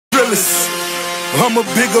realest. I'm a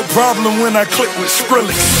bigger problem when I click with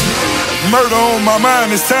Skrillex. Murder on my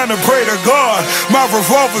mind, it's time to pray to God. My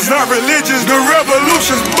revolver's not religious, the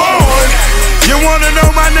revolution's born. You wanna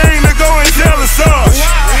know my name, to go and tell us us.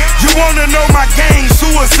 You wanna know my gang,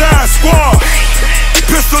 Suicide Squad.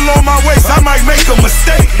 Pistol on my waist, I might make a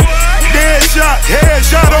mistake.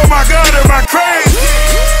 Headshot, oh my God, am I crazy?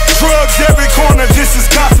 Drugs every corner, this is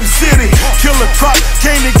Gotham City. Killer Croc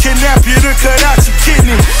came to kidnap you to cut out your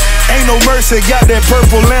kidney. Ain't no mercy, got that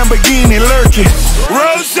purple Lamborghini lurking.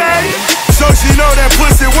 Rose, so she know that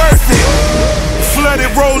pussy worth it.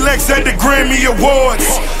 Flooded Rolex at the Grammy Awards.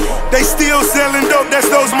 They still selling dope,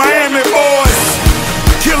 that's those Miami boys.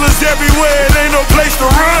 Killers everywhere, it ain't no place to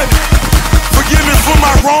run. Forgive me for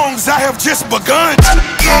my wrongs, I have just begun.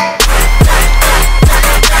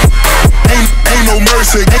 Ain't no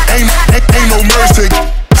mercy, ain't no mercy.